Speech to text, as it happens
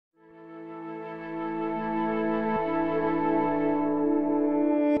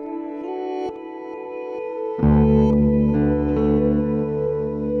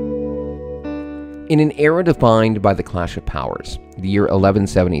In an era defined by the clash of powers, the year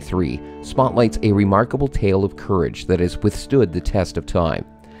 1173 spotlights a remarkable tale of courage that has withstood the test of time.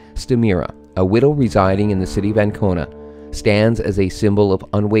 Stamira, a widow residing in the city of Ancona, stands as a symbol of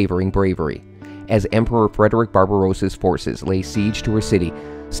unwavering bravery. As Emperor Frederick Barbarossa's forces lay siege to her city,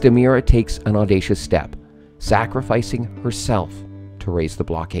 Stamira takes an audacious step, sacrificing herself to raise the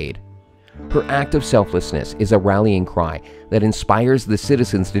blockade. Her act of selflessness is a rallying cry that inspires the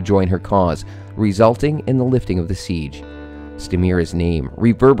citizens to join her cause, resulting in the lifting of the siege. Stamira's name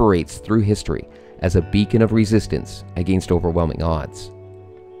reverberates through history as a beacon of resistance against overwhelming odds.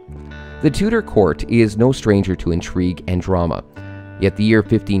 The Tudor court is no stranger to intrigue and drama, yet the year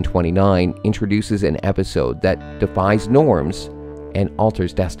 1529 introduces an episode that defies norms and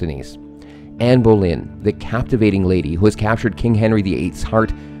alters destinies. Anne Boleyn, the captivating lady who has captured King Henry VIII's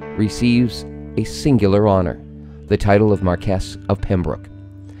heart, receives a singular honor, the title of Marquess of Pembroke.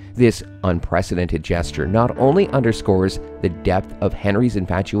 This unprecedented gesture not only underscores the depth of Henry's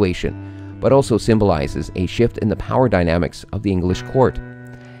infatuation, but also symbolizes a shift in the power dynamics of the English court.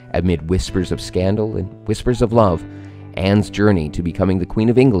 Amid whispers of scandal and whispers of love, Anne's journey to becoming the Queen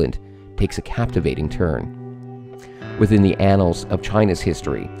of England takes a captivating turn. Within the annals of China's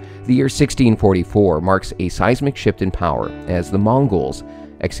history, the year 1644 marks a seismic shift in power as the Mongols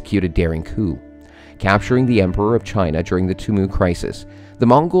execute a daring coup. Capturing the Emperor of China during the Tumu Crisis, the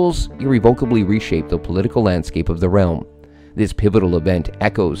Mongols irrevocably reshaped the political landscape of the realm. This pivotal event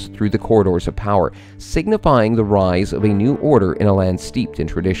echoes through the corridors of power, signifying the rise of a new order in a land steeped in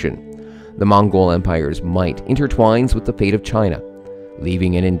tradition. The Mongol Empire's might intertwines with the fate of China,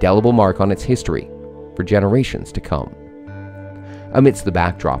 leaving an indelible mark on its history for generations to come. Amidst the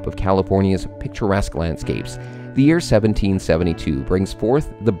backdrop of California's picturesque landscapes, the year 1772 brings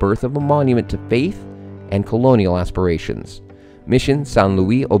forth the birth of a monument to faith and colonial aspirations. Mission San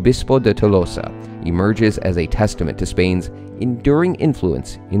Luis Obispo de Tolosa emerges as a testament to Spain's enduring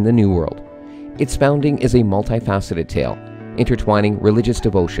influence in the New World. Its founding is a multifaceted tale, intertwining religious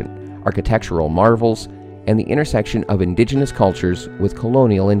devotion, architectural marvels, and the intersection of indigenous cultures with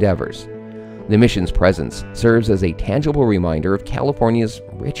colonial endeavors. The mission's presence serves as a tangible reminder of California's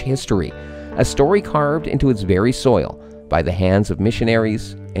rich history, a story carved into its very soil by the hands of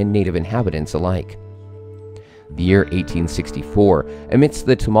missionaries and native inhabitants alike. The year 1864, amidst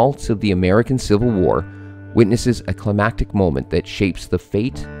the tumults of the American Civil War, witnesses a climactic moment that shapes the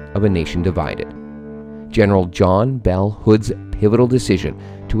fate of a nation divided. General John Bell Hood's pivotal decision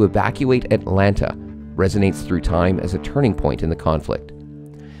to evacuate Atlanta resonates through time as a turning point in the conflict.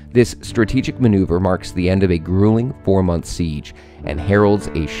 This strategic maneuver marks the end of a grueling 4-month siege and heralds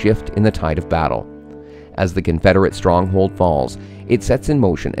a shift in the tide of battle. As the Confederate stronghold falls, it sets in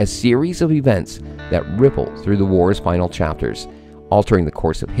motion a series of events that ripple through the war's final chapters, altering the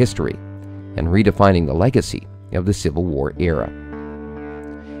course of history and redefining the legacy of the Civil War era.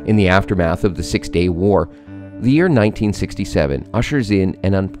 In the aftermath of the Six-Day War, the year 1967 ushers in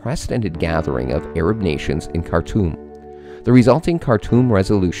an unprecedented gathering of Arab nations in Khartoum. The resulting Khartoum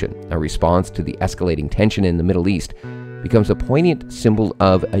Resolution, a response to the escalating tension in the Middle East, becomes a poignant symbol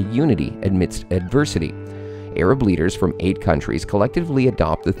of a unity amidst adversity. Arab leaders from 8 countries collectively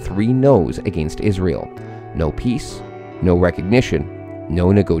adopt the 3 no's against Israel: no peace, no recognition,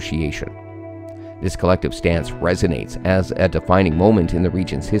 no negotiation. This collective stance resonates as a defining moment in the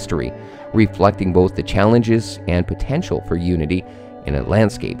region's history, reflecting both the challenges and potential for unity in a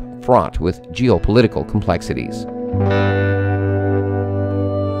landscape fraught with geopolitical complexities.